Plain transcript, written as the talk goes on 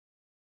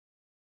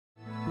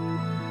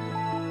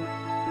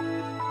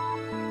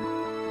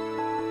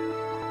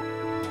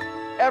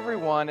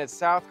Everyone at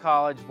South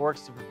College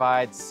works to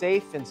provide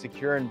safe and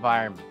secure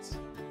environments.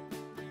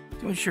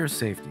 To ensure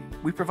safety,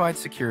 we provide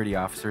security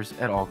officers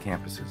at all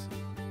campuses.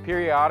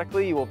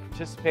 Periodically, you will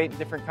participate in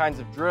different kinds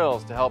of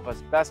drills to help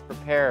us best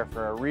prepare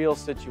for a real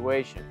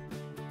situation.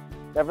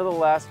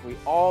 Nevertheless, we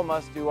all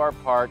must do our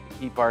part to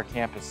keep our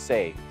campus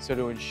safe. So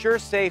to ensure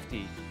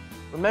safety,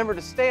 remember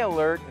to stay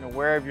alert and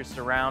aware of your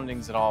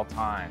surroundings at all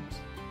times.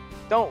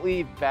 Don't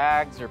leave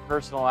bags or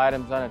personal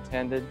items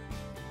unattended.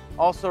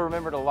 Also,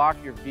 remember to lock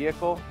your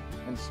vehicle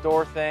and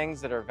store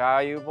things that are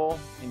valuable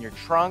in your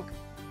trunk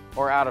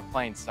or out of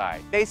plain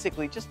sight.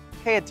 Basically, just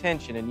pay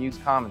attention and use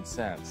common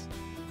sense.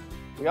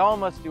 We all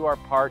must do our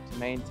part to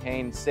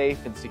maintain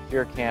safe and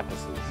secure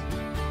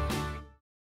campuses.